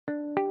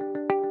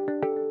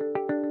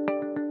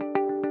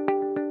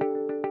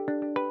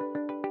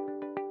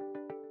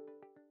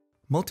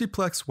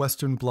Multiplex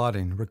Western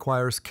blotting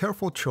requires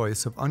careful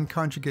choice of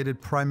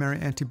unconjugated primary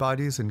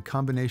antibodies in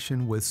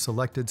combination with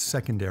selected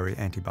secondary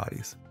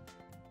antibodies.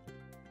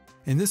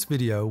 In this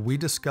video, we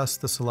discuss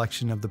the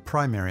selection of the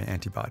primary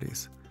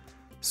antibodies.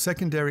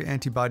 Secondary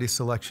antibody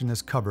selection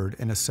is covered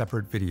in a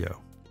separate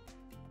video.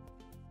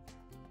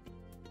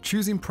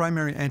 Choosing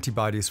primary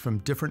antibodies from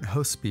different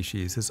host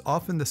species is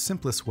often the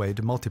simplest way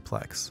to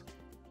multiplex.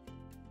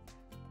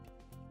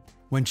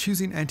 When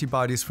choosing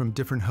antibodies from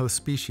different host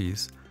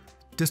species,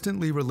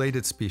 distantly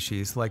related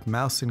species like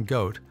mouse and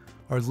goat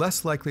are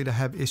less likely to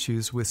have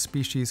issues with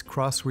species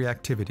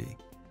cross-reactivity.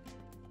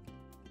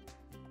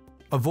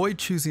 Avoid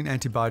choosing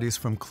antibodies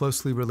from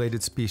closely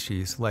related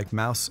species like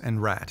mouse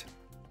and rat.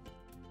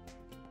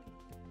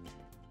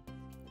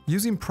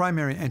 Using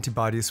primary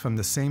antibodies from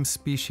the same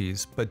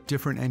species but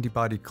different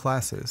antibody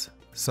classes,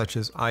 such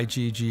as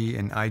IgG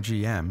and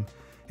IgM,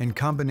 in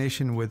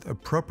combination with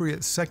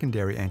appropriate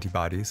secondary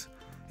antibodies,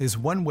 is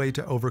one way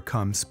to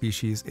overcome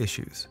species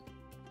issues.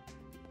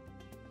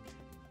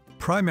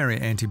 Primary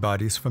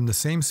antibodies from the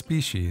same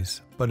species,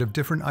 but of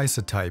different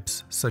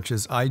isotypes, such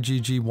as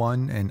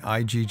IgG-1 and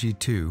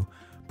IgG-2,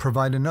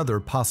 provide another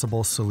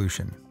possible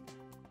solution.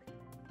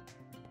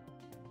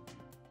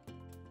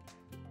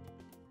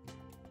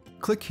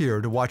 Click here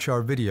to watch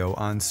our video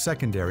on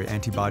secondary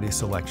antibody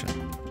selection.